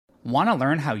Want to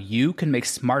learn how you can make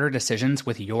smarter decisions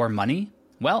with your money?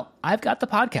 Well, I've got the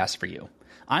podcast for you.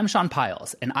 I'm Sean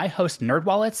Piles, and I host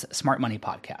NerdWallet's Smart Money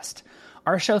Podcast.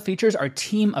 Our show features our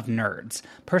team of nerds,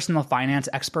 personal finance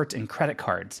experts in credit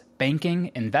cards,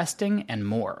 banking, investing, and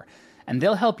more. And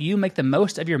they'll help you make the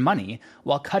most of your money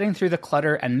while cutting through the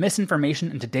clutter and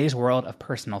misinformation in today's world of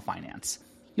personal finance.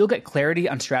 You'll get clarity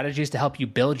on strategies to help you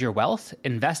build your wealth,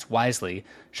 invest wisely,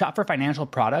 shop for financial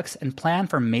products, and plan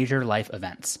for major life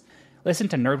events. Listen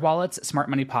to NerdWallet's Smart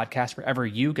Money Podcast wherever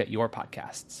you get your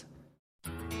podcasts.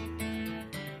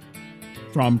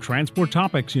 From Transport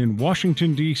Topics in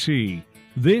Washington, D.C.,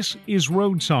 this is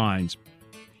Road Signs.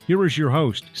 Here is your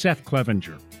host, Seth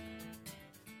Clevenger.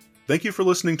 Thank you for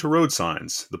listening to Road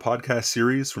Signs, the podcast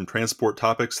series from Transport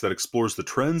Topics that explores the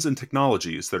trends and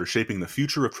technologies that are shaping the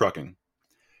future of trucking.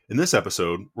 In this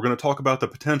episode, we're going to talk about the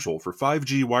potential for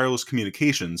 5G wireless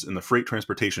communications in the freight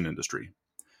transportation industry.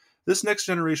 This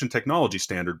next-generation technology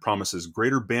standard promises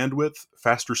greater bandwidth,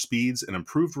 faster speeds, and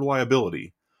improved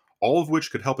reliability, all of which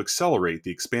could help accelerate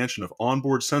the expansion of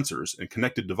onboard sensors and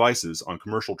connected devices on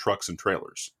commercial trucks and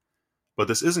trailers. But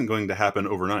this isn't going to happen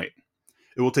overnight.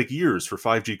 It will take years for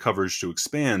 5G coverage to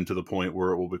expand to the point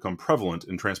where it will become prevalent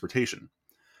in transportation.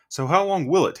 So how long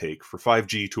will it take for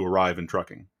 5G to arrive in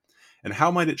trucking? And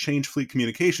how might it change fleet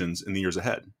communications in the years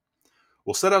ahead?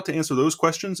 We'll set out to answer those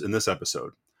questions in this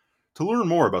episode. To learn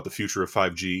more about the future of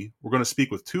 5G, we're going to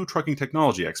speak with two trucking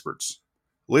technology experts.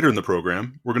 Later in the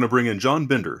program, we're going to bring in John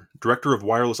Binder, Director of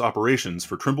Wireless Operations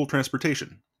for Trimble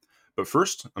Transportation. But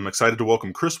first, I'm excited to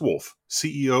welcome Chris Wolf,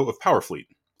 CEO of Powerfleet.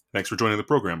 Thanks for joining the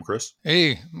program, Chris.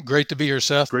 Hey, great to be here,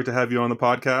 Seth. Great to have you on the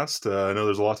podcast. I know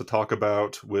there's a lot to talk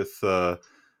about with the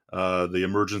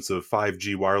emergence of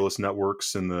 5G wireless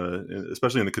networks,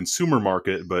 especially in the consumer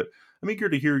market, but I'm eager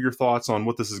to hear your thoughts on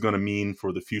what this is going to mean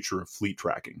for the future of fleet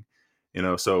tracking.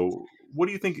 So what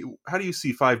do you think? How do you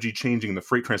see 5G changing the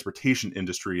freight transportation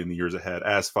industry in the years ahead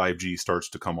as 5G starts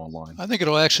to come online? I think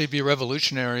it'll actually be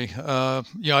revolutionary.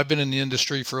 I've been in the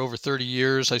industry for over 30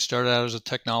 years. I started out as a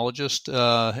technologist,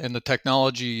 and the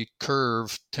technology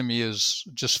curve to me is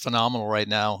just phenomenal right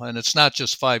now. And it's not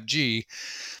just 5G,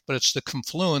 but it's the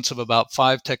confluence of about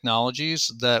 5 technologies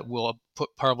that will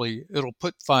it'll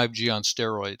put 5G on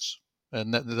steroids.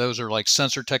 And those are like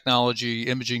sensor technology,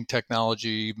 imaging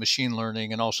technology, machine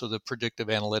learning, and also the predictive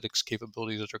analytics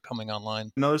capabilities that are coming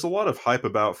online. Now, there's a lot of hype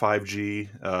about 5G,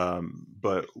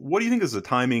 but what do you think is the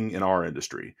timing in our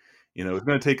industry? It's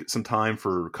going to take some time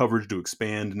for coverage to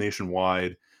expand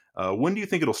nationwide. When do you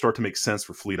think it'll start to make sense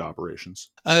for fleet operations?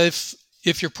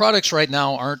 If your products right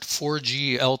now aren't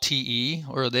 4G LTE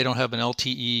or they don't have an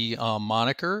LTE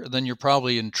moniker, then you're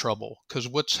probably in trouble. Because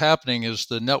what's happening is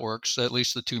the networks, at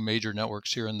least the two major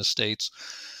networks here in the States,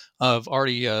 have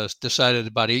already decided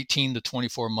about 18 to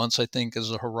 24 months, I think, is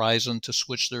the horizon to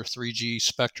switch their 3G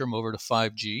spectrum over to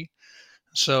 5G.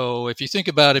 So if you think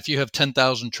about if you have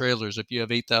 10,000 trailers, if you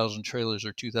have 8,000 trailers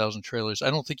or 2,000 trailers, I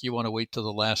don't think you want to wait till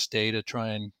the last day to try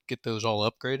and get those all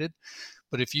upgraded.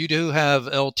 But if you do have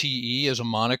LTE as a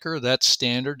moniker, that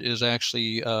standard is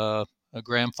actually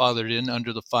grandfathered in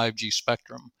under the 5G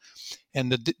spectrum.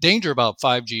 And the danger about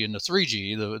 5G and the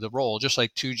 3G, the role, just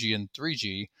like 2G and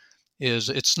 3G, is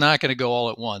it's not going to go all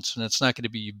at once, and it's not going to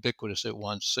be ubiquitous at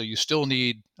once. So you still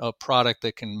need a product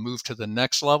that can move to the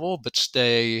next level, but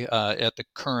stay at the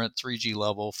current 3G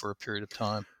level for a period of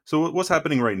time. So what's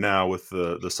happening right now with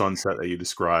the sunset that you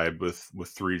described with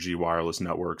 3G wireless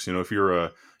networks? If you're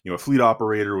a fleet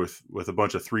operator with a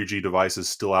bunch of 3G devices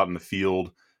still out in the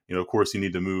field, of course you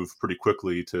need to move pretty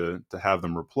quickly to have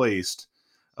them replaced.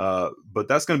 But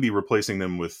that's going to be replacing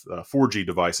them with 4G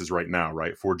devices right now,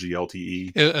 right? 4G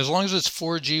LTE. As long as it's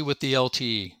 4G with the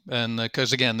LTE, and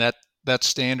because again that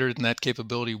standard and that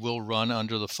capability will run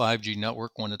under the 5G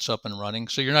network when it's up and running,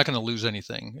 so you're not going to lose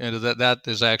anything. And that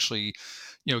is actually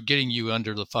getting you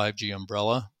under the 5G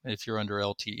umbrella if you're under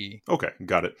LTE. Okay,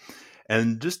 got it.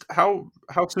 And just how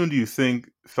soon do you think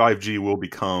 5G will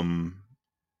become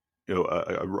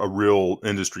a real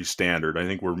industry standard? I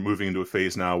think we're moving into a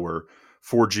phase now where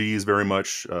 4G is very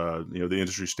much the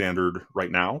industry standard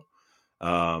right now.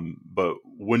 But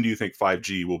when do you think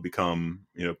 5G will become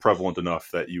prevalent enough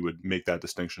that you would make that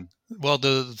distinction? Well,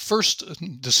 the first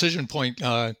decision point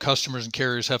customers and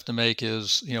carriers have to make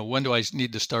is, when do I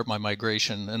need to start my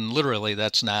migration? And literally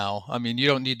that's now. I mean, you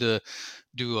don't need to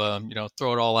do,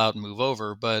 throw it all out and move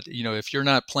over. But, if you're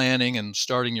not planning and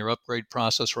starting your upgrade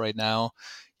process right now,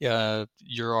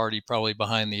 you're already probably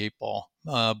behind the 8 ball.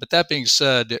 But that being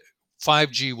said,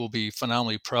 5G will be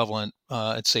phenomenally prevalent,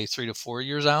 I'd say 3 to 4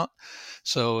 years out.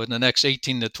 So in the next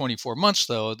 18 to 24 months,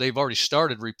 though, they've already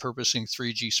started repurposing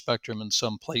 3G spectrum in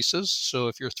some places. So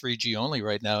if you're 3G only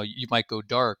right now, you might go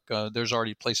dark. There's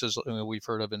already places we've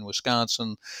heard of in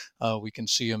Wisconsin. We can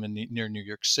see them near New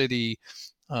York City.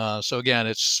 So again,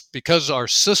 it's because our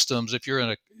systems, if you're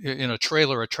in a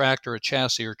trailer, a tractor, a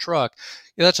chassis, or truck,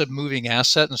 that's a moving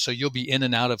asset. And so you'll be in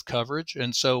and out of coverage.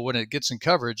 And so when it gets in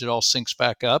coverage, it all syncs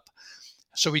back up.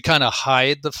 So we kind of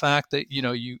hide the fact that,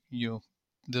 you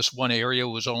this one area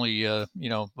was only,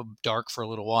 dark for a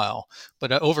little while,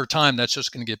 but over time, that's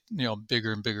just going to get,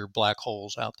 bigger and bigger black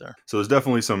holes out there. So there's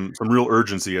definitely some real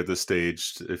urgency at this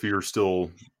stage. If you're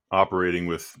still operating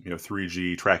with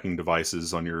 3G tracking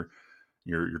devices on your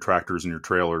tractors and your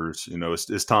trailers,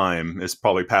 it's time. It's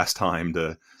probably past time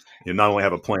to not only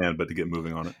have a plan but to get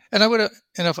moving on it.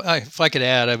 And if I could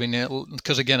add, I mean,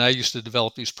 because again, I used to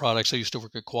develop these products. I used to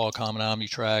work at Qualcomm and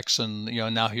Omnitrax, and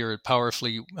now here at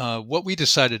Powerfleet, what we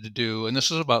decided to do, and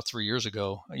this is about 3 years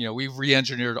ago, we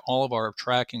re-engineered all of our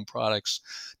tracking products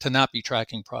to not be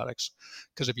tracking products.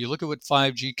 Because if you look at what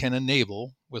 5G can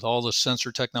enable with all the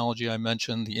sensor technology I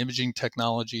mentioned, the imaging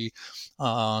technology,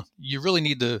 you really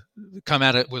need to come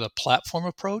at it with a platform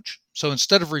approach. So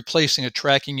instead of replacing a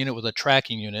tracking unit with a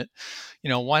tracking unit,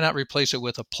 why not replace it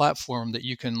with a platform that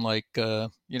you can like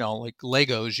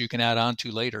Legos you can add on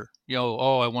to later? I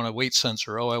want a weight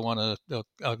sensor. Oh, I want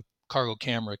a cargo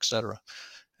camera, etc.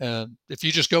 If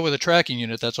you just go with a tracking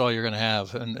unit, that's all you're going to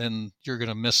have, and you're going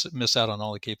to miss out on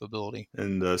all the capability.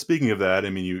 And speaking of that, I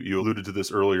mean, you alluded to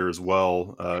this earlier as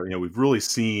well. We've really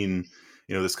seen,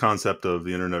 this concept of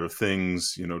the Internet of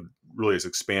Things, really has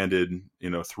expanded,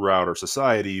 throughout our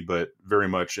society, but very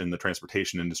much in the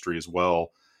transportation industry as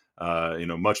well.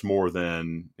 Much more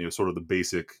than, sort of the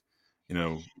basic,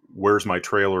 where's my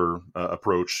trailer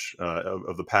approach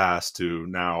of the past to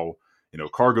now,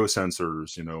 cargo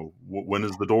sensors, when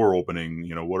is the door opening,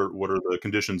 what are the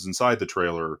conditions inside the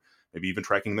trailer, maybe even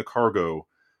tracking the cargo.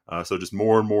 So just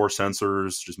more and more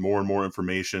sensors, just more and more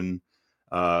information.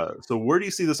 So where do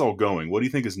you see this all going? What do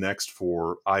you think is next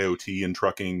for IoT and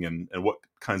trucking, and what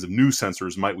kinds of new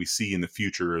sensors might we see in the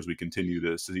future as we continue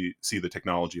to see the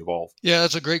technology evolve? Yeah,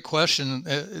 that's a great question.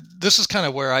 This is kind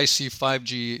of where I see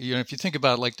 5G. If you think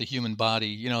about like the human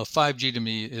body, 5G to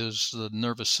me is the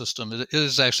nervous system. It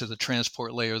is actually the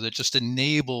transport layer that just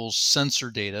enables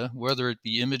sensor data, whether it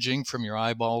be imaging from your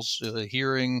eyeballs,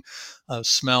 hearing,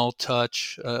 smell,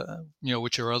 touch,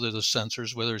 which are other the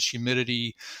sensors, whether it's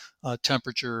humidity,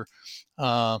 temperature.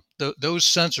 Those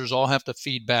sensors all have to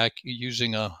feed back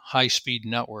using a high-speed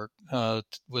network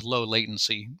with low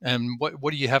latency. And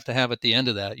what do you have to have at the end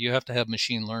of that? You have to have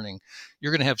machine learning.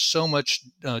 You're going to have so much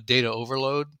data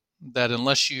overload that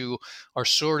unless you are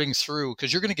sorting through,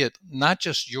 because you're going to get not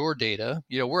just your data,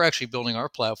 we're actually building our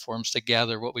platforms to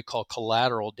gather what we call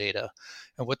collateral data.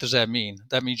 And what does that mean?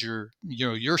 That means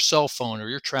your cell phone or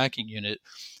your tracking unit,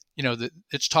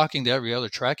 it's talking to every other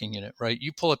tracking unit, right?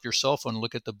 You pull up your cell phone and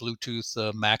look at the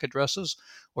Bluetooth MAC addresses,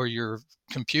 or your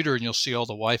computer, and you'll see all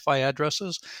the Wi-Fi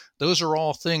addresses. Those are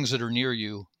all things that are near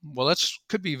you. Well, that's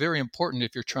could be very important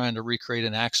if you're trying to recreate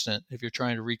an accident, if you're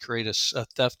trying to recreate a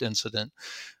theft incident.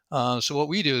 So what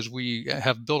we do is we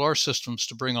have built our systems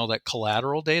to bring all that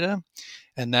collateral data,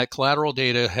 and that collateral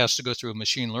data has to go through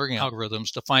machine learning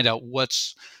algorithms to find out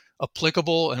what's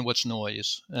applicable and what's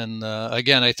noise. And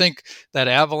again, I think that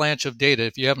avalanche of data,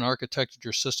 if you haven't architected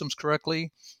your systems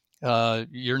correctly,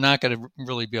 you're not going to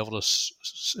really be able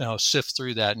to sift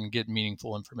through that and get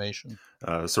meaningful information.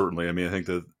 Certainly. I mean, I think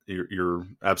that you're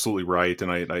absolutely right.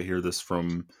 And I hear this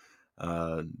from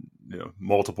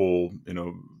multiple,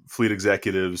 fleet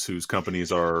executives whose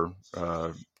companies are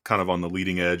kind of on the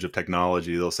leading edge of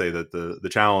technology. They'll say that the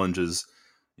challenge is,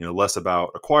 less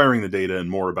about acquiring the data and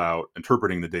more about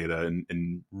interpreting the data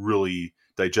and really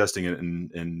digesting it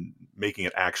and making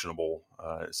it actionable,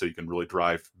 so you can really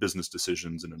drive business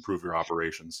decisions and improve your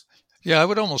operations. Yeah, I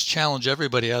would almost challenge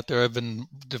everybody out there. I've been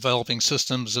developing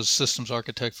systems as systems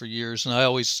architect for years, and I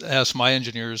always ask my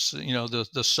engineers,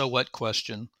 the so what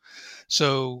question.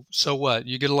 So what?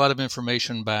 You get a lot of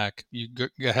information back. You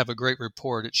have a great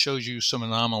report. It shows you some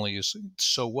anomalies.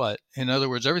 So what? In other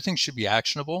words, everything should be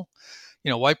actionable.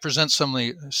 Why present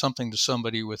something to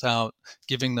somebody without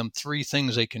giving them 3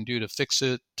 things they can do to fix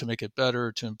it, to make it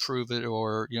better, to improve it,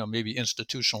 or maybe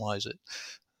institutionalize it?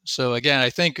 So again, I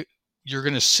think you're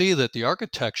going to see that the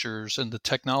architectures and the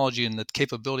technology and the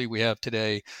capability we have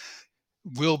today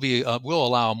will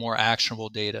allow more actionable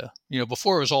data.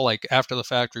 Before it was all like after the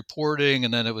fact reporting,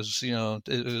 and then it was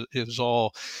it was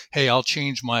all, hey, I'll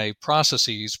change my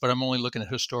processes, but I'm only looking at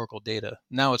historical data.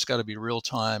 Now it's got to be real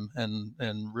time and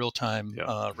real time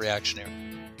reactionary.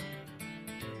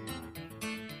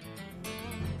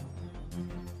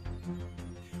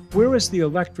 Where is the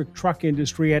electric truck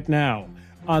industry at now?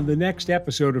 On the next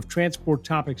episode of Transport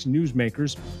Topics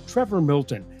Newsmakers, Trevor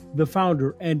Milton, the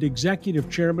founder and executive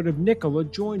chairman of Nikola,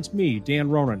 joins me, Dan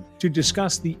Ronan, to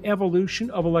discuss the evolution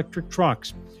of electric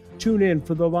trucks. Tune in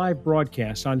for the live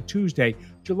broadcast on Tuesday,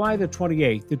 July the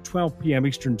 28th at 12 p.m.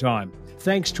 Eastern Time.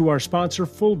 Thanks to our sponsor,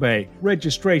 Full Bay.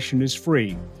 Registration is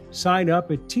free. Sign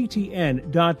up at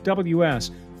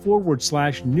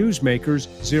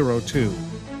ttn.ws/newsmakers02.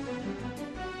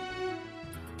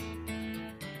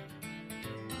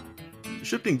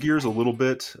 Shifting gears a little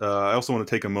bit, I also want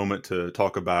to take a moment to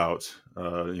talk about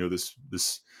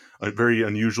this a very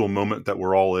unusual moment that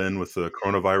we're all in with the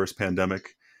coronavirus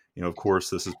pandemic. Of course,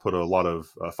 this has put a lot of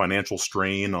financial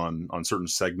strain on certain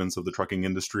segments of the trucking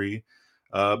industry,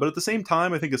 but at the same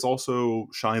time, I think it's also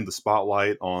shined the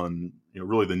spotlight on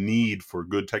really the need for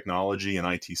good technology and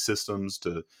IT systems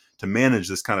to manage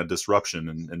this kind of disruption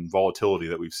and volatility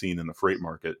that we've seen in the freight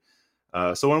market.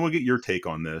 So I want to get your take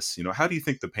on this. How do you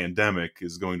think the pandemic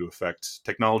is going to affect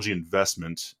technology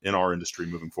investment in our industry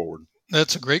moving forward?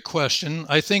 That's a great question.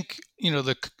 I think,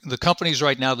 the companies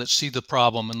right now that see the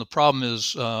problem, and the problem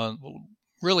is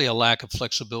really a lack of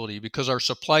flexibility, because our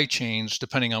supply chains,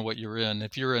 depending on what you're in,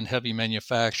 if you're in heavy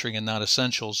manufacturing and not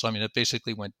essentials, it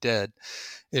basically went dead.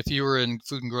 If you were in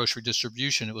food and grocery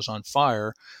distribution, it was on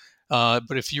fire.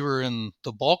 But if you were in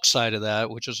the bulk side of that,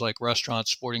 which is like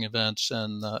restaurants, sporting events,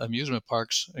 and amusement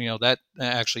parks, that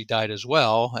actually died as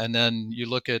well. And then you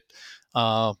look at,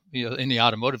 in the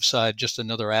automotive side, just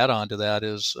another add-on to that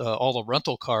is all the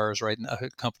rental cars, right?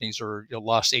 Companies are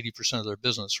lost 80% of their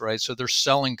business, right? So they're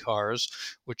selling cars,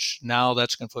 which now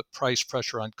that's going to put price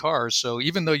pressure on cars. So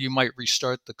even though you might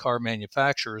restart the car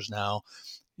manufacturers now,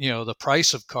 the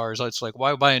price of cars, it's like,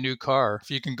 why buy a new car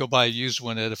if you can go buy a used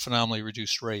one at a phenomenally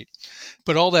reduced rate?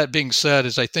 But all that being said,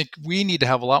 is I think we need to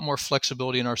have a lot more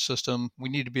flexibility in our system. We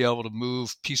need to be able to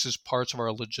move parts of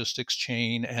our logistics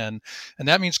chain, and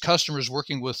that means customers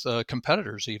working with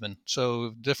competitors even.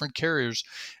 So different carriers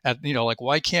like,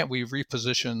 why can't we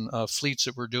reposition fleets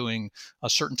that were doing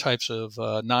certain types of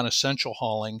non-essential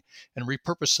hauling and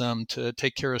repurpose them to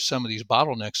take care of some of these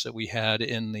bottlenecks that we had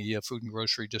in the food and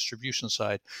grocery distribution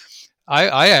side?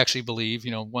 I actually believe,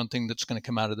 one thing that's going to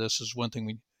come out of this is one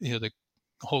thing the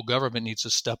whole government needs to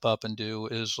step up and do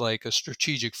is like a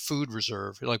strategic food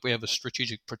reserve, like we have a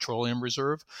strategic petroleum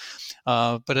reserve.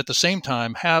 But at the same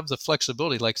time, have the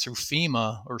flexibility, like through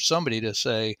FEMA or somebody, to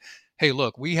say, hey,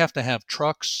 look, we have to have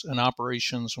trucks and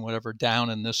operations and whatever down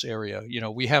in this area.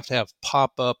 We have to have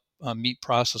pop-up meat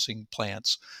processing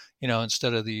plants,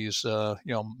 instead of these,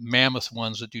 mammoth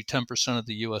ones that do 10% of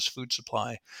the U.S. food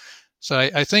supply. So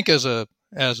I think as a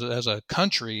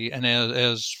country, and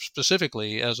as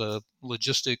specifically as a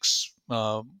logistics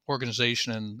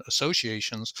organization and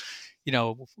associations,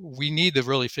 we need to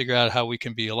really figure out how we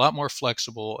can be a lot more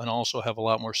flexible and also have a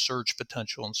lot more surge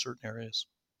potential in certain areas.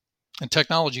 And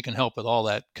technology can help with all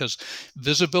that, because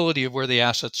visibility of where the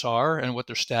assets are and what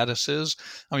their status is.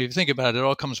 If you think about it, it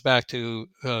all comes back to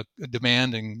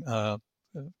demand and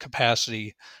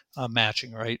capacity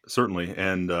matching, right? Certainly.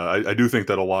 And I do think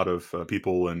that a lot of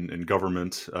people in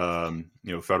government,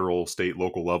 federal, state,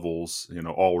 local levels,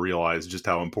 all realize just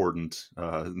how important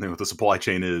the supply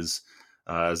chain is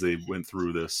as they went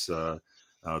through this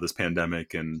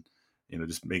pandemic, and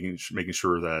just making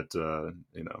sure that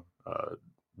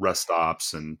rest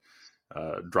stops and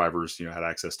drivers had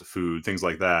access to food, things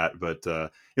like that. But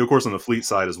of course, on the fleet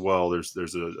side as well,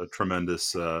 there's a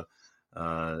tremendous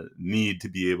need to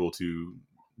be able to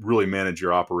really manage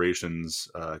your operations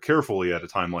carefully at a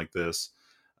time like this.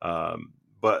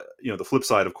 But the flip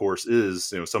side, of course,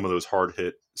 is some of those hard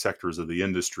hit sectors of the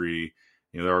industry.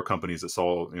 There are companies that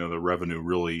saw the revenue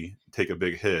really take a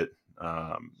big hit.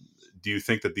 Do you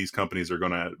think that these companies are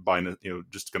going to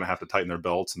just going to have to tighten their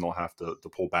belts and they'll have to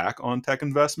pull back on tech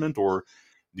investment, or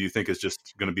do you think it's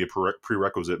just going to be a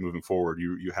prerequisite moving forward?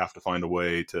 You have to find a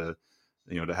way to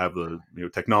to have the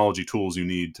technology tools you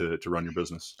need to run your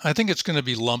business? I think it's going to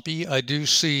be lumpy. I do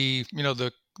see,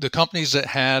 the the companies that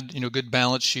had, good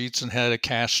balance sheets and had a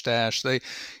cash stash,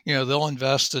 they'll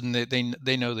invest, and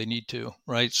they know they need to,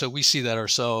 right? So we see that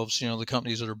ourselves, the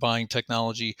companies that are buying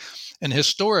technology. And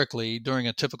historically, during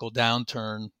a typical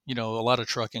downturn, a lot of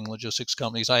trucking logistics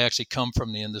companies, I actually come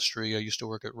from the industry. I used to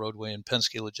work at Roadway and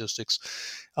Penske Logistics.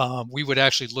 We would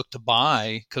actually look to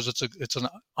buy because it's an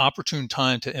opportune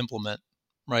time to implement.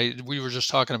 Right. We were just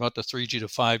talking about the 3G to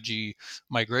 5G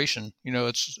migration.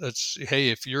 It's hey,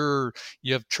 if you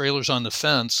have trailers on the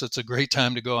fence, it's a great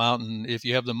time to go out, and if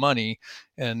you have the money,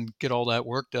 and get all that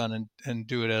work done, and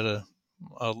do it at a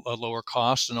lower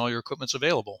cost, and all your equipment's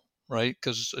available, right?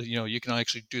 Because you can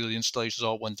actually do the installations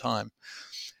all one time.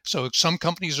 So some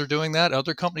companies are doing that.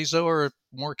 Other companies, though, are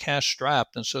more cash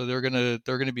strapped, and so they're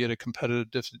gonna be at a competitive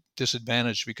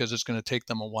disadvantage because it's going to take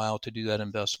them a while to do that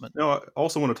investment. Now, I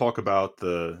also want to talk about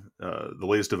the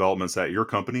latest developments at your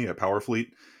company at Powerfleet.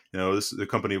 The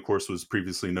company, of course, was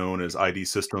previously known as ID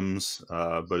Systems,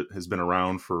 but has been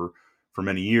around for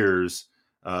many years.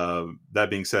 That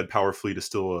being said, Powerfleet is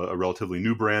still a relatively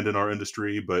new brand in our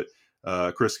industry. But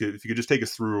Chris, if you could just take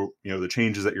us through, the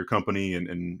changes at your company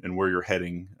and where you're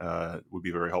heading, would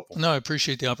be very helpful. No, I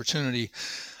appreciate the opportunity.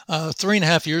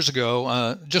 3.5 years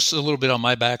ago, just a little bit on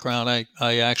my background,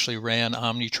 I actually ran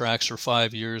OmniTrax for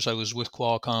 5 years. I was with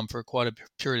Qualcomm for quite a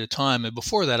period of time. And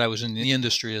before that, I was in the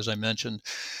industry, as I mentioned.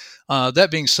 That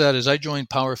being said, as I joined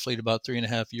Powerfleet about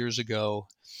 3.5 years ago,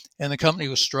 and the company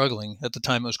was struggling. At the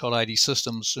time, it was called ID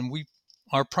Systems. And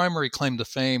our primary claim to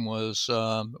fame was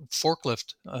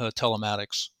forklift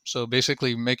telematics. So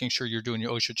basically making sure you're doing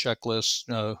your OSHA checklists,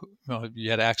 you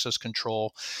had access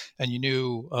control, and you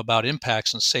knew about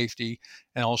impacts and safety,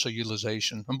 and also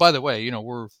utilization. And by the way,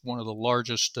 we're one of the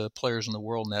largest players in the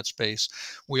world in that space.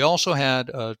 We also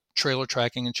had trailer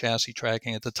tracking and chassis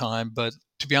tracking at the time, but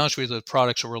to be honest with you, the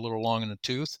products were a little long in the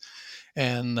tooth.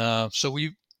 And so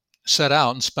we set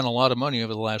out and spent a lot of money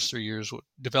over the last 3 years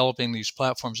developing these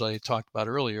platforms I talked about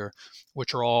earlier,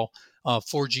 which are all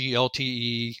 4G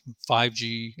LTE,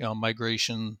 5G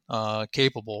migration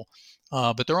capable.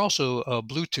 But they're also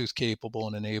Bluetooth capable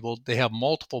and enabled. They have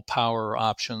multiple power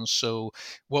options. So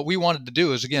what we wanted to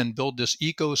do is, again, build this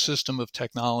ecosystem of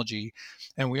technology.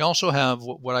 And we also have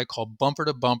what I call bumper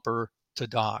to bumper to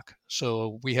dock.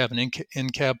 So we have an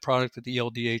in-cab product with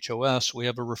ELDHOS. We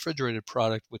have a refrigerated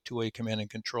product with two-way command and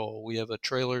control. We have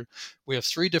we have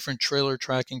 3 different trailer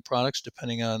tracking products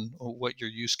depending on what your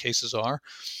use cases are.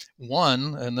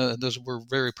 One, and we're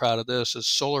very proud of this, is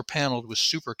solar paneled with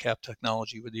supercap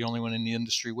technology. We're the only one in the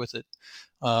industry with it.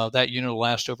 That unit will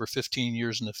last over 15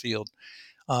 years in the field.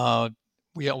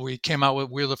 We came out with,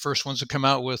 we're the first ones to come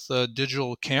out with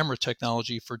digital camera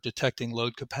technology for detecting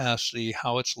load capacity,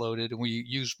 how it's loaded. And we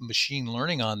use machine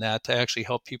learning on that to actually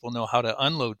help people know how to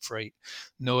unload freight,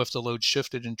 know if the load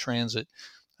shifted in transit,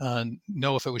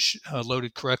 know if it was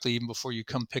loaded correctly even before you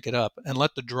come pick it up, and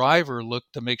let the driver look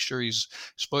to make sure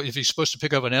if he's supposed to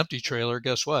pick up an empty trailer,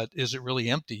 guess what? Is it really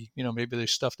empty? Maybe they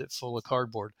stuffed it full of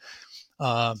cardboard.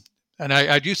 And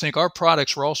I do think our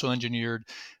products were also engineered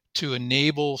to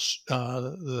enable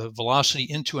the velocity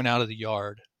into and out of the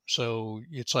yard. So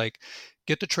it's like,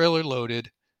 get the trailer loaded,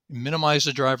 minimize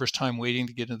the driver's time waiting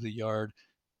to get into the yard,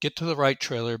 get to the right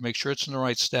trailer, make sure it's in the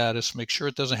right status, make sure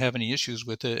it doesn't have any issues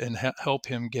with it, and help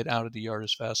him get out of the yard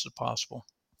as fast as possible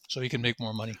so he can make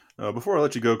more money. Before I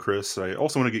let you go, Chris, I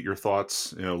also want to get your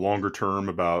thoughts, longer term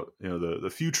about, the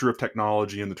future of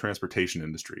technology in the transportation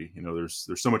industry. There's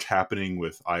so much happening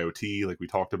with IoT, like we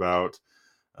talked about.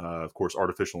 Of course,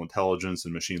 artificial intelligence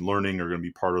and machine learning are going to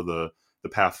be part of the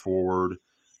path forward.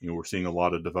 We're seeing a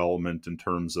lot of development in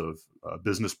terms of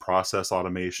business process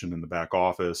automation in the back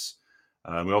office.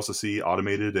 We also see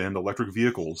automated and electric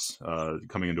vehicles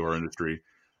coming into our industry.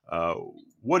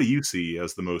 What do you see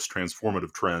as the most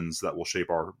transformative trends that will shape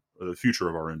the future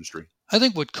of our industry? I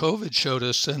think what COVID showed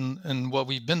us, and what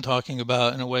we've been talking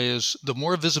about in a way, is the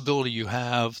more visibility you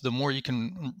have, the more you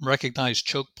can recognize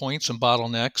choke points and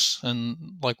bottlenecks.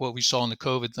 And like what we saw in the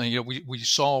COVID thing, we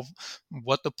solve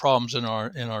what the problems in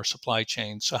our supply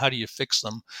chain. So how do you fix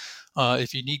them?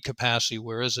 If you need capacity,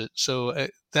 where is it? So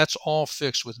that's all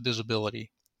fixed with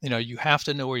visibility. You have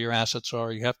to know where your assets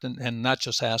are. You have to, and not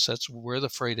just assets, where the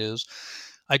freight is.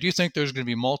 I do think there's going to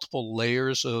be multiple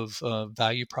layers of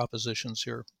value propositions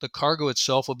here. The cargo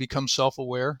itself will become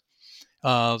self-aware.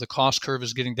 The cost curve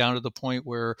is getting down to the point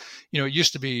where, it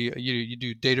used to be you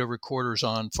do data recorders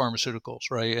on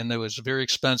pharmaceuticals, right? And it was very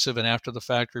expensive, and after the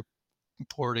fact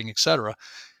reporting, et cetera.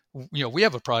 We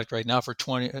have a product right now for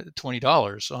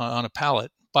 $20 on a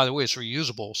pallet. By the way, it's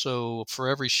reusable. So for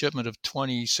every shipment of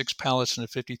 26 pallets in a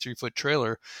 53-foot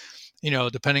trailer,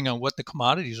 depending on what the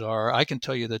commodities are, I can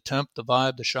tell you the temp, the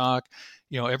vibe, the shock,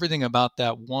 everything about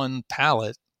that one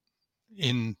pallet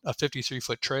in a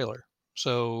 53-foot trailer.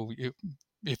 So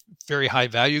if very high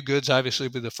value goods obviously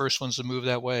will be the first ones to move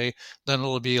that way. Then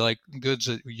it'll be like goods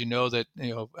that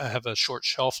that have a short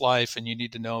shelf life, and you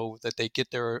need to know that they get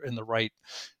there in the right,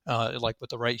 like with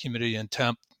the right humidity and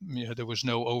temp. There was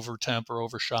no over temp or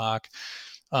over shock.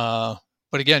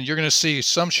 But again, you're going to see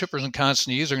some shippers and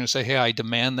consignees are going to say, "Hey, I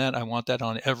demand that. I want that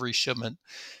on every shipment."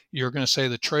 You're going to say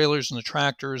the trailers and the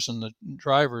tractors and the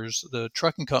drivers, the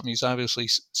trucking companies obviously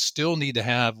still need to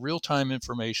have real-time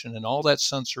information and all that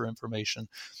sensor information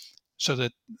so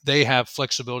that they have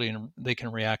flexibility and they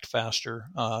can react faster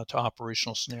to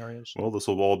operational scenarios. Well, this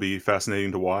will all be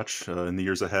fascinating to watch in the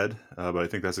years ahead, but I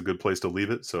think that's a good place to leave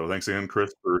it. So thanks again,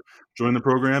 Chris, for joining the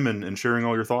program and sharing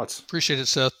all your thoughts. Appreciate it,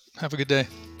 Seth. Have a good day.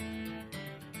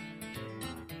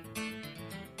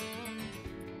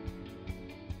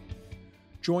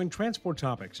 Join Transport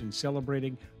Topics in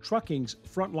celebrating trucking's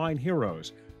frontline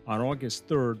heroes. On August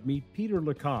 3rd, meet Peter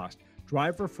Lacoste,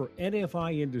 driver for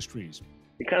NFI Industries.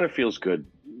 It kind of feels good.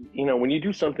 When you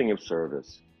do something of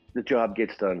service, the job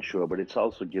gets done, sure, but it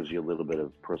also gives you a little bit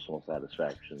of personal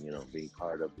satisfaction, being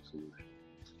part of the solution.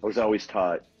 I was always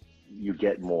taught you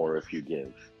get more if you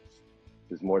give.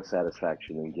 There's more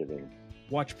satisfaction in giving.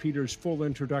 Watch Peter's full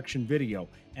introduction video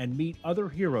and meet other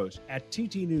heroes at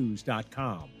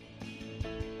ttnews.com.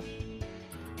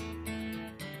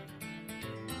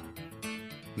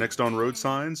 Next on Road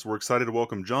Signs, we're excited to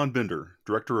welcome John Bender,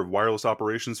 Director of Wireless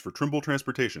Operations for Trimble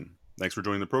Transportation. Thanks for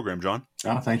joining the program, John.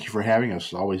 Thank you for having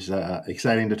us. Always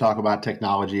exciting to talk about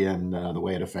technology and the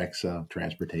way it affects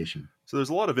transportation. So there's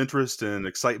a lot of interest and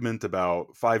excitement about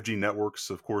 5G networks,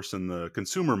 of course, in the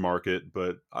consumer market,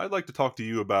 but I'd like to talk to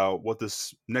you about what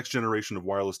this next generation of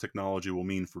wireless technology will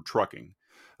mean for trucking.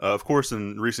 Of course,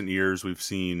 in recent years, we've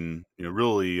seen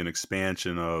really an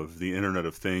expansion of the Internet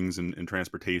of Things in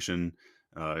transportation.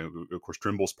 Of course,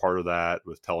 Trimble's part of that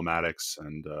with telematics,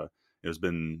 and there's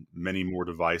been many more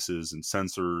devices and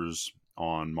sensors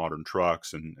on modern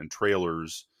trucks and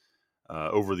trailers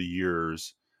over the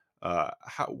years.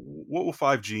 What will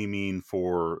 5G mean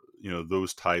for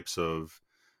those types of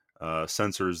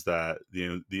sensors that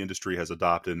the industry has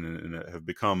adopted and have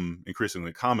become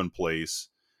increasingly commonplace?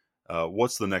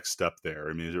 What's the next step there?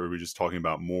 I mean, are we just talking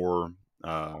about more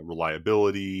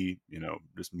reliability,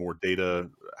 just more data?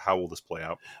 How will this play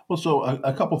out? Well, so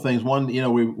a couple things. One,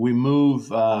 we move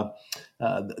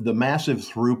the massive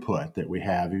throughput that we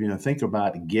have. Think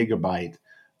about gigabyte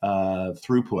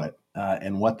throughput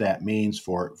and what that means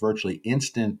for virtually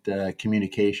instant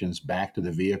communications back to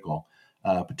the vehicle,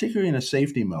 particularly in a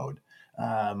safety mode.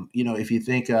 If you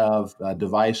think of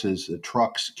devices,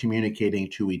 trucks communicating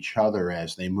to each other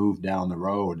as they move down the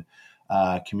road,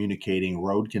 communicating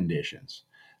road conditions,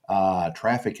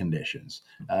 traffic conditions.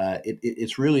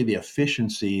 It's really the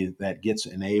efficiency that gets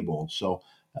enabled. So,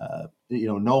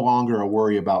 no longer a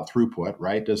worry about throughput,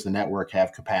 right? Does the network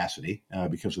have capacity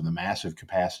because of the massive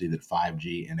capacity that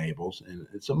 5G enables? And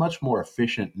it's a much more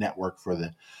efficient network for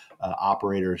the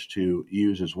operators to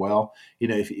use as well.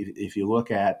 If you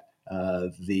look at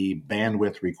the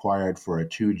bandwidth required for a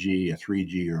 2G, a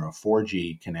 3G, or a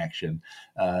 4G connection,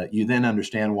 you then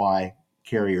understand why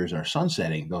carriers are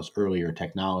sunsetting those earlier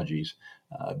technologies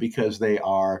because they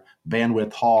are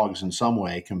bandwidth hogs in some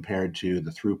way compared to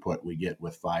the throughput we get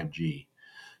with 5G.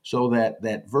 So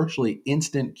that virtually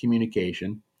instant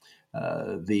communication,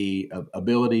 the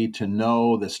ability to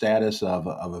know the status of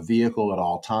a vehicle at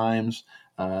all times,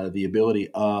 the ability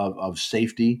of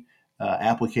safety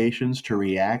applications to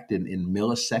react in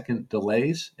millisecond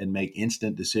delays and make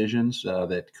instant decisions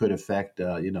that could affect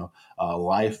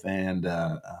life and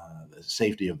the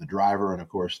safety of the driver and, of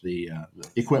course, the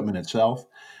equipment itself.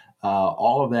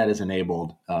 All of that is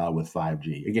enabled with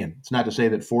 5G. Again, it's not to say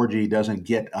that 4G doesn't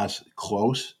get us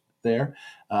close there,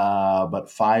 but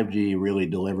 5G really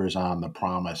delivers on the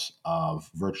promise of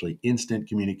virtually instant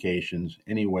communications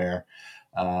anywhere.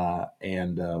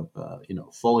 And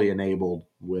fully enabled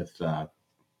with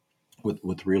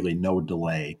really no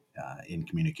delay in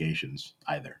communications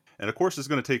either. And of course, it's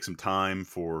going to take some time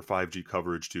for 5G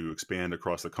coverage to expand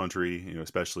across the country.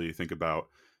 Especially think about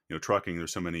trucking.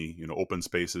 There's so many open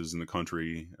spaces in the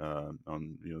country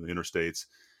on the interstates.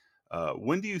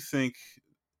 When do you think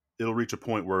it'll reach a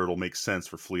point where it'll make sense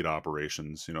for fleet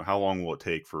operations? How long will it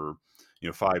take for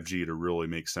 5G to really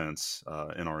make sense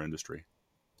in our industry?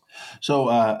 So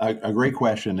a great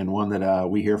question, and one that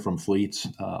we hear from fleets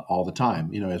all the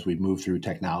time, as we've moved through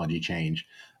technology change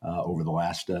over the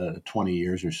last 20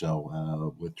 years or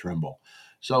so with Trimble.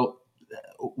 So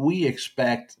we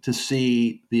expect to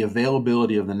see the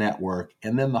availability of the network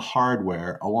and then the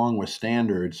hardware along with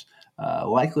standards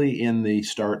likely in the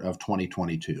start of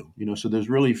 2022. So there's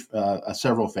really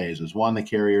several phases. One, the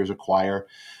carriers acquire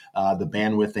the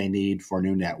bandwidth they need for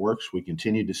new networks. We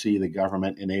continue to see the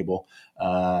government enable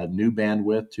new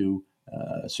bandwidth to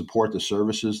support the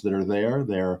services that are there.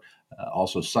 They're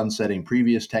also sunsetting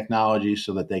previous technologies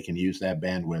so that they can use that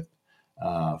bandwidth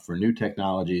for new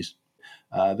technologies.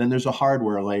 Then there's a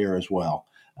hardware layer as well.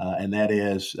 And that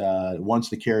is once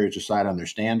the carriers decide on their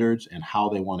standards and how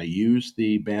they want to use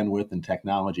the bandwidth and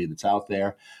technology that's out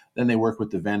there, then they work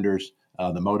with the vendors,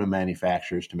 the modem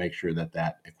manufacturers, to make sure that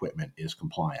that equipment is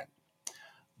compliant.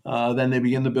 Then they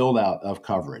begin the build out of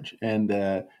coverage.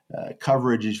 And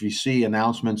coverage, as you see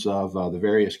announcements of the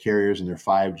various carriers and their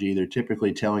 5G, they're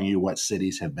typically telling you what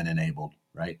cities have been enabled,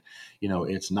 right?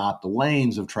 It's not the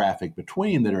lanes of traffic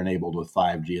between that are enabled with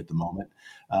 5G at the moment,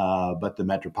 but the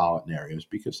metropolitan areas,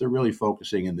 because they're really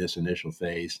focusing in this initial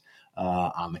phase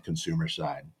on the consumer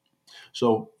side.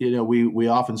 So, we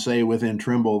often say within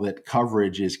Trimble that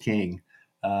coverage is king.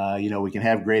 We can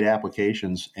have great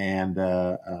applications and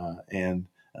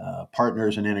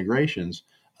partners and integrations,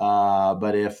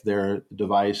 but if their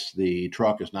device, the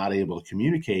truck, is not able to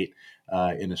communicate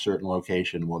in a certain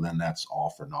location, well, then that's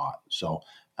all for naught. So,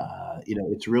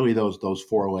 it's really those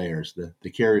four layers: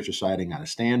 the carriers deciding on a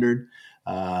standard,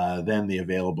 then the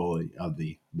availability of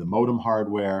the modem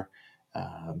hardware,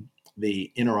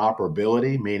 the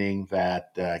interoperability, meaning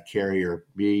that carrier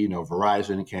B,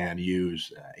 Verizon can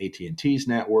use AT&T's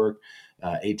network,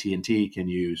 AT&T can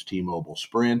use T-Mobile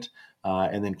Sprint,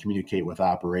 and then communicate with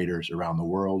operators around the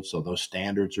world. So those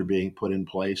standards are being put in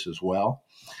place as well.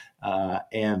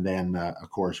 And then, of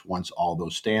course, once all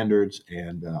those standards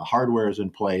and hardware is in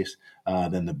place,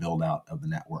 then the build out of the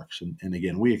networks. And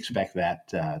again, we expect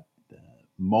that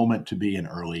moment to be in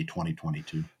early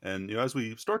 2022. And as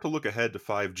we start to look ahead to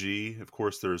 5G, of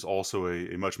course, there's also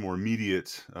a much more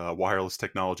immediate wireless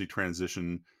technology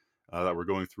transition that we're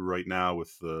going through right now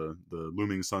with the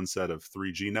looming sunset of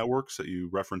 3G networks that you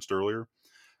referenced earlier.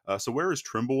 So where is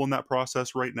Trimble in that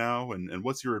process right now? And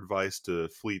what's your advice to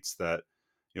fleets that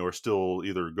are still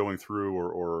either going through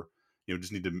or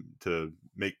just need to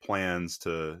make plans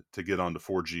to get onto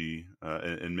 4G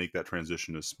and make that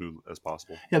transition as smooth as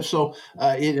possible? Yeah, so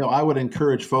I would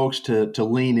encourage folks to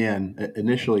lean in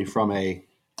initially from a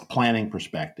planning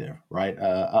perspective, right?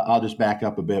 I'll just back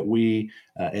up a bit. We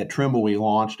at Trimble, we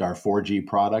launched our 4G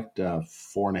product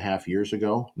 4.5 years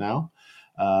ago now.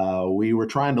 We were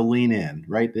trying to lean in,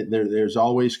 right? There's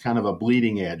always kind of a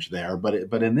bleeding edge there,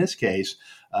 but in this case,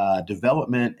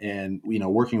 development and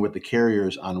working with the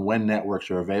carriers on when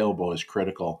networks are available is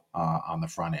critical on the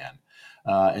front end.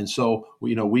 And so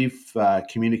we've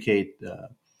communicate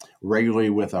regularly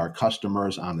with our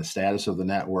customers on the status of the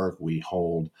network. We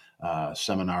hold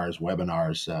seminars,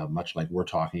 webinars, much like we're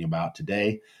talking about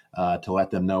today, to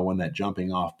let them know when that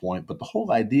jumping off point. But the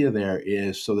whole idea there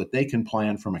is so that they can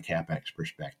plan from a CapEx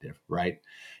perspective, right?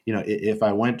 If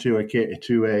I went to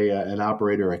an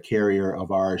operator, a carrier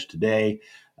of ours today,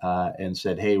 and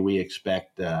said, "Hey, we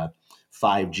expect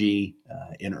 5G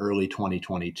in early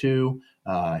 2022.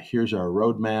 Here's our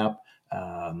roadmap."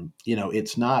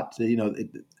 It's not.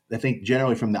 I think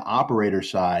generally from the operator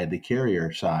side, the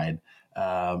carrier side,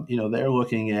 they're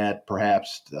looking at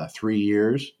perhaps 3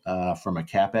 years from a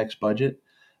CapEx budget.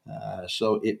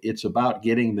 So it's about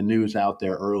getting the news out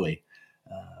there early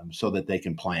so that they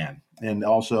can plan, and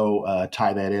also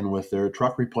tie that in with their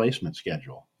truck replacement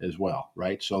schedule as well,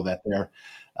 right? So that they're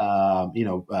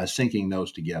syncing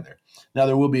those together. Now,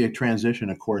 there will be a transition,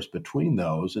 of course, between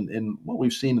those. And what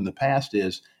we've seen in the past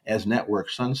is, as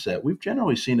networks sunset, we've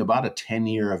generally seen about a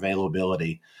 10-year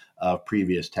availability of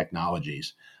previous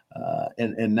technologies.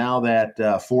 And now that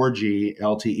 4G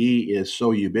LTE is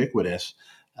so ubiquitous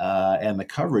and the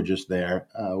coverage is there,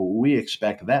 we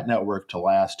expect that network to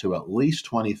last to at least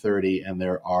 2030, and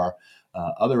there are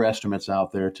other estimates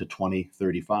out there to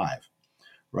 2035,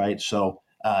 right? So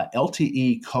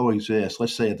LTE coexists,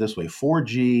 let's say it this way,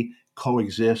 4G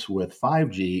coexists with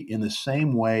 5G in the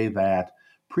same way that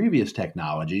previous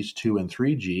technologies, 2 and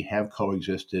 3G, have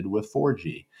coexisted with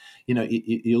 4G.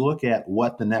 You look at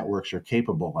what the networks are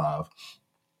capable of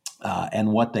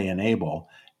and what they enable,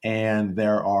 and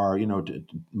there are,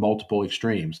 multiple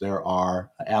extremes. There are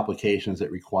applications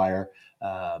that require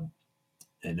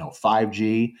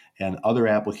 5G and other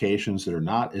applications that are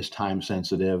not as time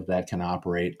sensitive that can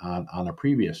operate on a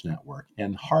previous network,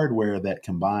 and hardware that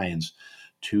combines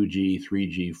 2G,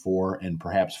 3G, 4, and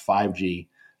perhaps 5G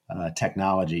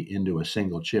technology into a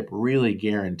single chip really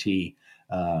guarantee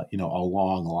a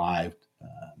long-lived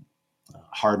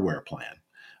hardware plan.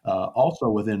 Also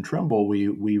within Trimble,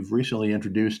 we've recently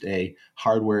introduced a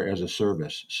hardware as a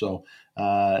service. So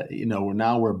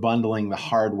now we're bundling the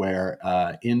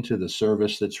hardware into the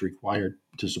service that's required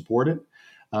to support it,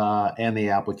 and the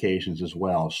applications as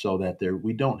well, so that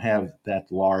we don't have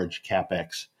that large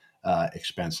capex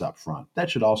expense up front.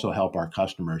 That should also help our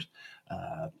customers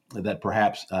that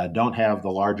perhaps don't have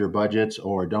the larger budgets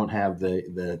or don't have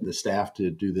the staff to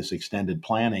do this extended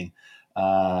planning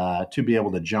to be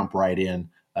able to jump right in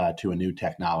to a new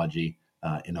technology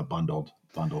in a bundled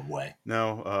way.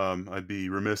 Now, I'd be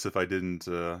remiss if I didn't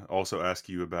also ask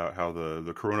you about how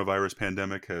the coronavirus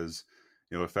pandemic has,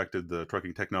 affected the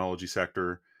trucking technology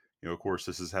sector. Of course,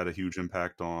 this has had a huge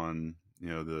impact on,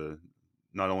 the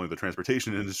not only the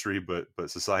transportation industry but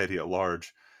society at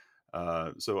large.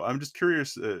 So I'm just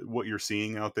curious what you're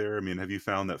seeing out there. I mean, have you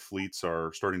found that fleets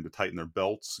are starting to tighten their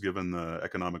belts given the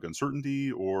economic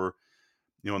uncertainty, or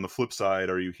on the flip side,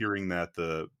 are you hearing that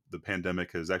the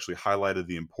pandemic has actually highlighted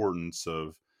the importance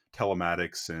of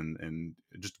telematics and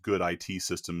just good IT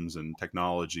systems and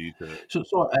technology to?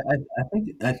 So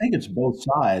I think it's both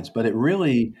sides, but it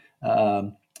really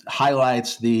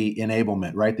highlights the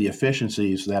enablement, right? The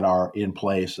efficiencies that are in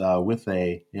place with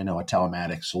a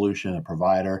telematics solution, a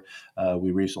provider.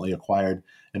 We recently acquired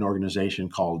an organization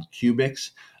called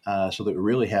Cubix, so that we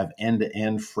really have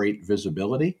end-to-end freight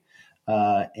visibility.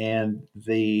 And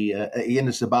again,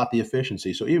 it's about the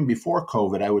efficiency. So even before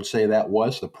COVID, I would say that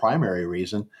was the primary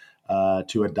reason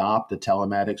to adopt a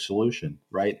telematics solution,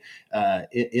 right?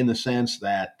 In the sense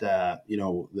that there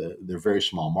are very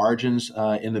small margins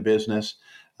in the business,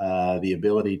 the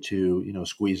ability to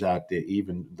squeeze out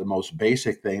even the most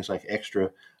basic things like extra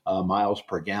miles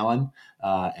per gallon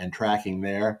and tracking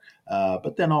there,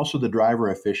 but then also the driver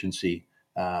efficiency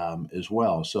as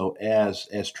well. So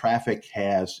as traffic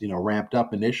has ramped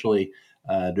up initially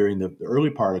during the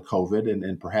early part of COVID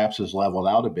and perhaps has leveled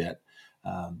out a bit,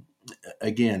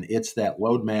 again, it's that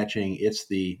load matching, it's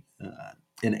the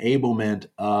enablement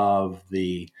of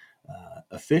the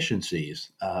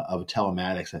efficiencies of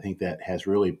telematics. I think that has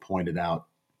really pointed out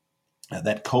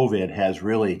that COVID has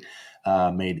really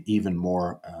made even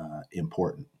more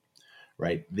important,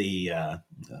 right? The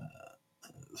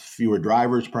fewer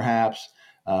drivers, perhaps,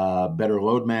 better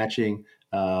load matching,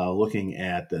 looking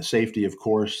at the safety, of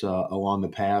course, along the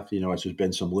path. As there's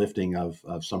been some lifting of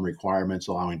some requirements,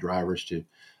 allowing drivers to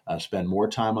spend more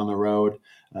time on the road,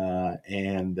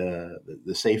 and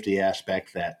the safety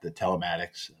aspect that the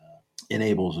telematics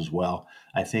enables as well,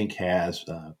 I think has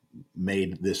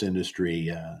made this industry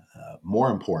more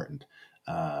important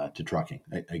to trucking.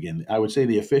 Again, I would say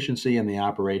the efficiency and the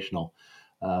operational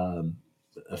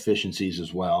efficiencies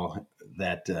as well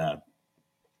that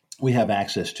we have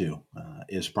access to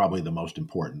is probably the most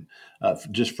important.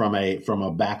 Just from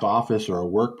a back office or a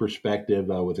work perspective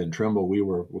within Trimble,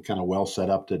 we're kind of well set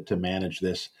up to manage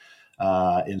this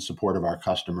in support of our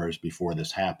customers before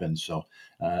this happened. So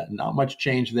not much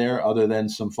change there other than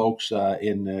some folks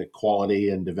in quality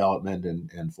and development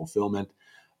and fulfillment.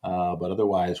 But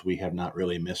otherwise, we have not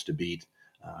really missed a beat.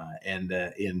 And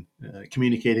in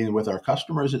communicating with our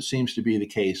customers, it seems to be the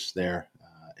case there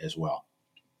as well.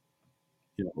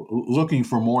 Looking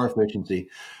for more efficiency,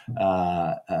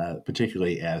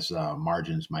 particularly as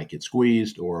margins might get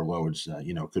squeezed or loads,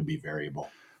 could be variable.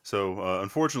 So,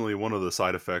 unfortunately, one of the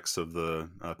side effects of the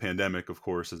pandemic, of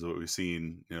course, is what we've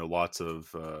seen. Lots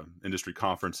of industry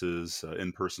conferences,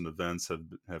 in-person events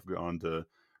have gone to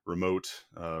remote,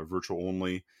 virtual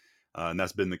only, and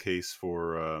that's been the case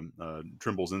for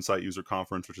Trimble's Insight User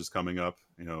Conference, which is coming up.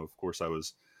 Of course, I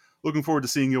was looking forward to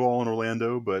seeing you all in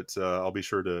Orlando, but I'll be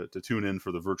sure to tune in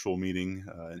for the virtual meeting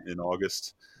in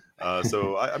August.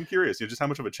 So, I'm curious, just how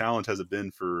much of a challenge has it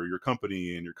been for your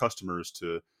company and your customers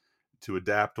to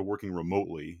adapt to working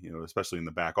remotely, especially in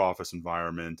the back office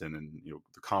environment and in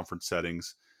the conference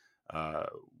settings. How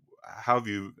have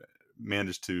you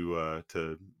managed to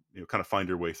kind of find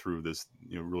your way through this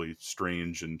really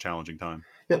strange and challenging time?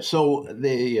 Yeah. So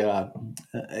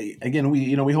again,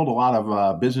 we hold a lot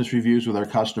of business reviews with our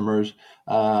customers.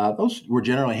 Those were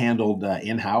generally handled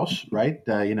in-house, right?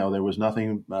 There was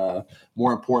nothing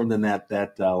more important than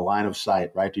that line of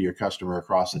sight, right, to your customer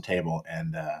across the table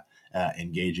and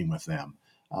engaging with them.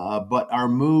 But our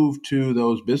move to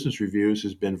those business reviews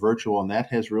has been virtual, and that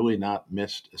has really not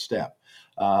missed a step.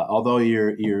 Although your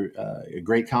a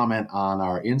great comment on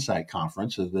our Insight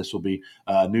conference, this will be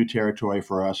new territory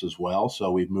for us as well.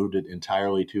 So we've moved it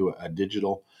entirely to a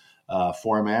digital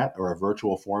format or a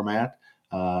virtual format.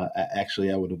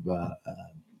 Actually,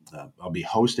 I'll be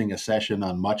hosting a session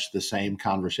on much the same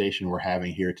conversation we're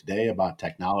having here today about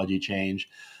technology change.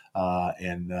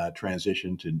 and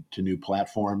transition to new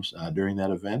platforms during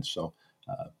that event. So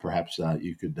perhaps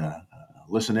you could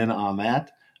listen in on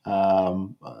that.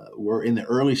 We're in the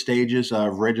early stages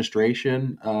of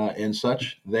registration and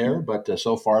such there, but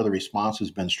so far the response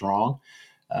has been strong.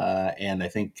 And I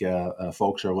think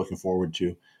folks are looking forward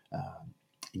to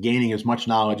gaining as much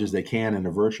knowledge as they can in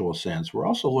a virtual sense. We're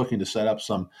also looking to set up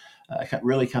some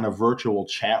really kind of virtual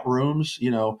chat rooms.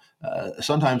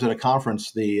 Sometimes at a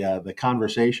conference, the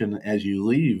conversation as you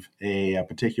leave a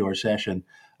particular session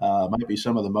might be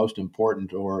some of the most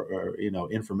important or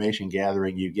information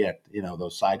gathering you get.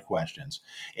 Those side questions,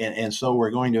 and so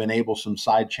we're going to enable some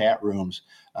side chat rooms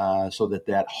so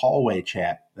that hallway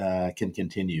chat can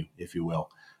continue, if you will,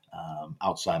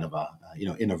 outside of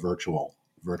in a virtual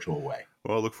way.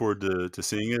 Well, I look forward to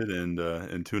seeing it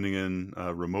and tuning in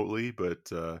remotely.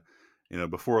 But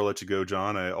before I let you go,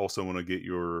 John, I also want to get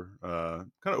your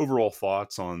kind of overall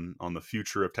thoughts on the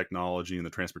future of technology in the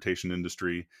transportation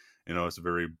industry. It's a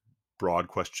very broad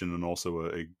question and also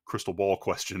a crystal ball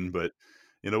question. But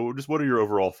just what are your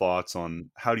overall thoughts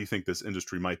on how do you think this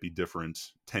industry might be different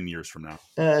 10 years from now?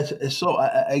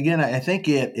 Again, I think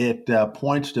it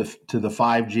points to the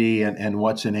 5G and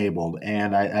what's enabled,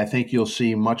 and I think you'll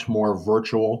see much more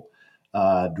virtual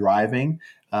driving.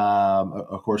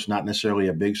 Of course, not necessarily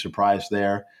a big surprise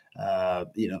there.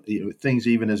 Things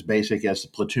even as basic as the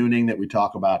platooning that we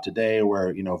talk about today,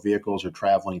 where vehicles are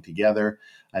traveling together.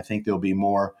 I think there'll be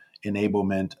more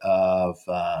enablement of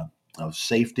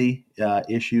safety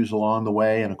issues along the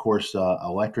way, and of course,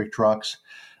 electric trucks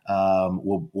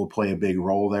will play a big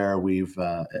role there. We've,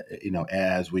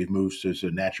 as we've moved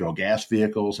to natural gas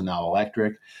vehicles and now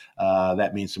electric,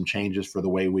 that means some changes for the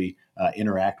way we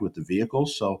interact with the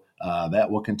vehicles. So that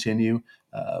will continue.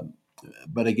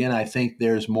 But again, I think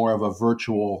there's more of a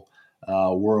virtual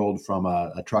world from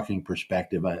a trucking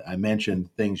perspective. I mentioned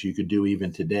things you could do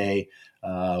even today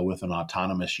with an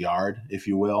autonomous yard, if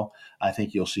you will. I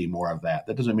think you'll see more of that.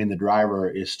 That doesn't mean the driver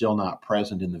is still not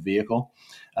present in the vehicle.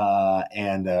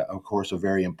 And of course, a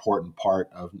very important part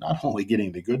of not only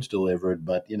getting the goods delivered,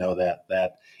 but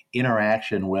that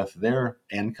interaction with their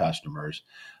end customers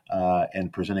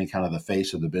and presenting kind of the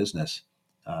face of the business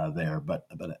there. But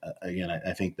again,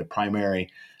 I think the primary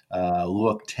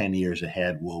look 10 years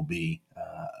ahead will be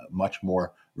much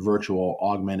more virtual,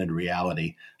 augmented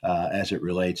reality as it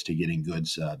relates to getting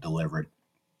goods delivered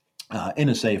in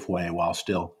a safe way, while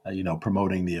still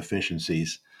promoting the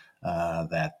efficiencies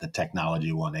that the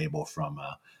technology will enable, from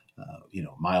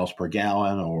miles per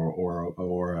gallon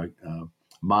or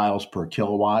miles per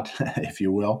kilowatt, if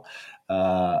you will,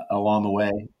 along the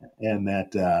way, and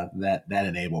that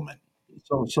enablement.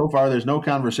 So far, there's no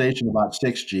conversation about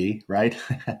 6G, right?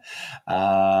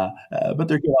 But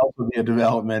there could also be a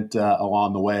development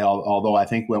along the way. Although I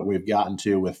think what we've gotten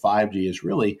to with 5G is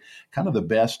really kind of the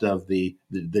best of the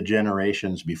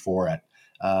generations before it.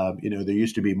 There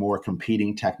used to be more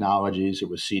competing technologies. It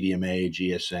was CDMA,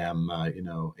 GSM,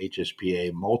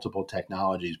 HSPA, multiple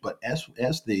technologies. But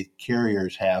as the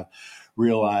carriers have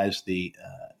realized the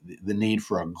need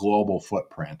for a global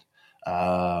footprint,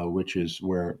 which is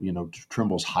where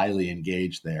Trimble's highly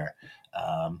engaged there,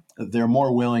 they're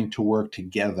more willing to work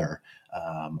together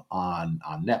on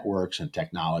networks and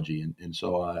technology, and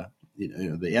so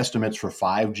the estimates for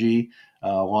 5G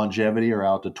longevity are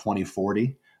out to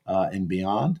 2040 and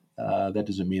beyond. That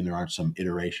doesn't mean there aren't some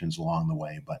iterations along the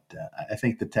way, but I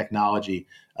think the technology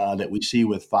that we see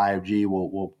with 5G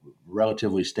will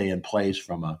relatively stay in place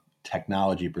from a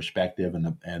technology perspective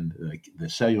and the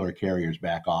cellular carrier's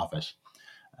back office.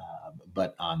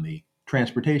 But on the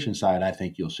transportation side, I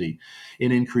think you'll see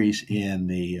an increase in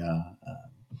the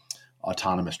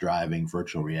autonomous driving,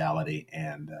 virtual reality,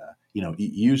 and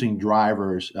using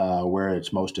drivers where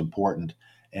it's most important,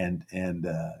 and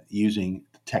using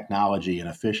technology and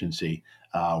efficiency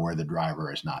where the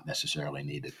driver is not necessarily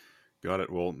needed. Got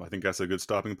it. Well, I think that's a good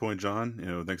stopping point,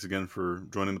 John. Thanks again for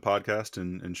joining the podcast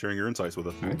and sharing your insights with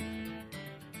us. All right.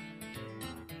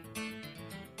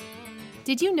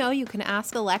 Did you know you can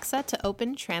ask Alexa to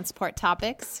open Transport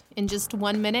Topics? In just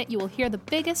 1 minute, you will hear the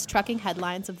biggest trucking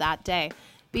headlines of that day.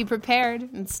 Be prepared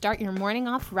and start your morning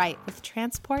off right with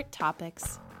Transport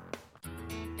Topics.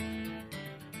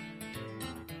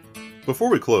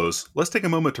 Before we close, let's take a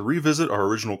moment to revisit our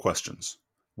original questions.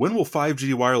 When will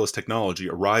 5G wireless technology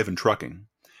arrive in trucking?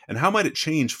 And how might it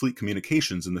change fleet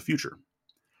communications in the future?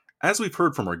 As we've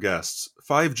heard from our guests,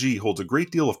 5G holds a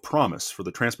great deal of promise for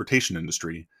the transportation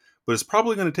industry, but it's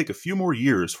probably going to take a few more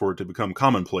years for it to become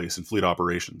commonplace in fleet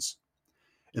operations.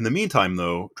 In the meantime,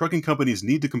 though, trucking companies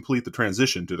need to complete the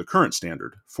transition to the current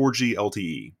standard, 4G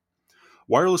LTE.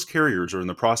 Wireless carriers are in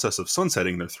the process of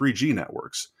sunsetting their 3G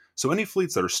networks, so any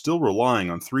fleets that are still relying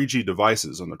on 3G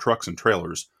devices on their trucks and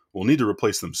trailers will need to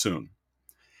replace them soon.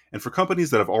 And for companies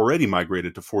that have already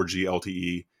migrated to 4G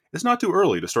LTE, it's not too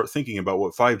early to start thinking about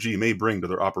what 5G may bring to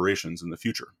their operations in the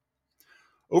future.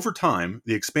 Over time,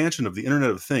 the expansion of the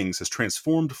Internet of Things has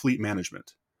transformed fleet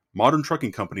management. Modern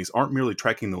trucking companies aren't merely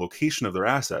tracking the location of their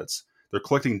assets, they're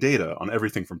collecting data on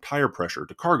everything from tire pressure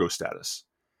to cargo status.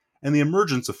 And the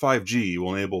emergence of 5G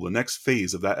will enable the next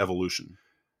phase of that evolution.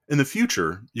 In the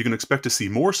future, you can expect to see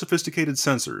more sophisticated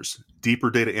sensors, deeper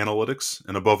data analytics,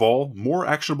 and above all, more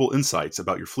actionable insights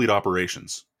about your fleet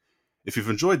operations. If you've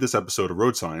enjoyed this episode of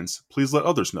Road Signs, please let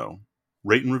others know.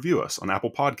 Rate and review us on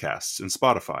Apple Podcasts and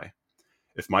Spotify.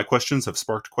 If my questions have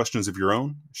sparked questions of your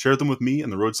own, share them with me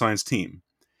and the Road Signs team.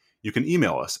 You can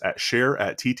email us at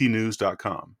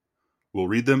share@ttnews.com. We'll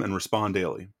read them and respond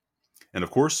daily. And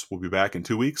of course, we'll be back in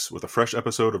 2 weeks with a fresh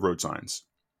episode of Road Signs.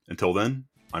 Until then,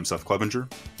 I'm Seth Clevenger.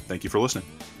 Thank you for listening.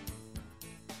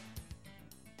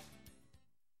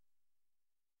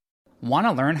 Want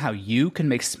to learn how you can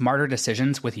make smarter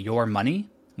decisions with your money?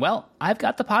 Well, I've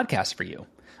got the podcast for you.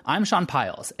 I'm Sean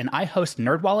Piles, and I host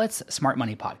NerdWallet's Smart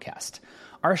Money Podcast.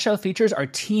 Our show features our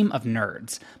team of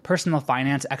nerds, personal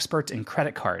finance experts in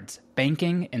credit cards,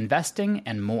 banking, investing,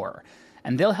 and more.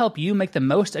 And they'll help you make the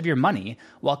most of your money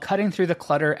while cutting through the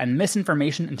clutter and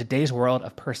misinformation in today's world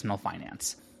of personal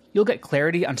finance. You'll get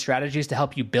clarity on strategies to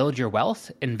help you build your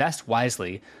wealth, invest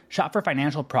wisely, shop for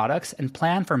financial products, and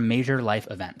plan for major life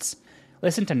events.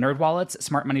 Listen to NerdWallet's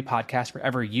Smart Money Podcast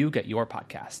wherever you get your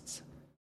podcasts.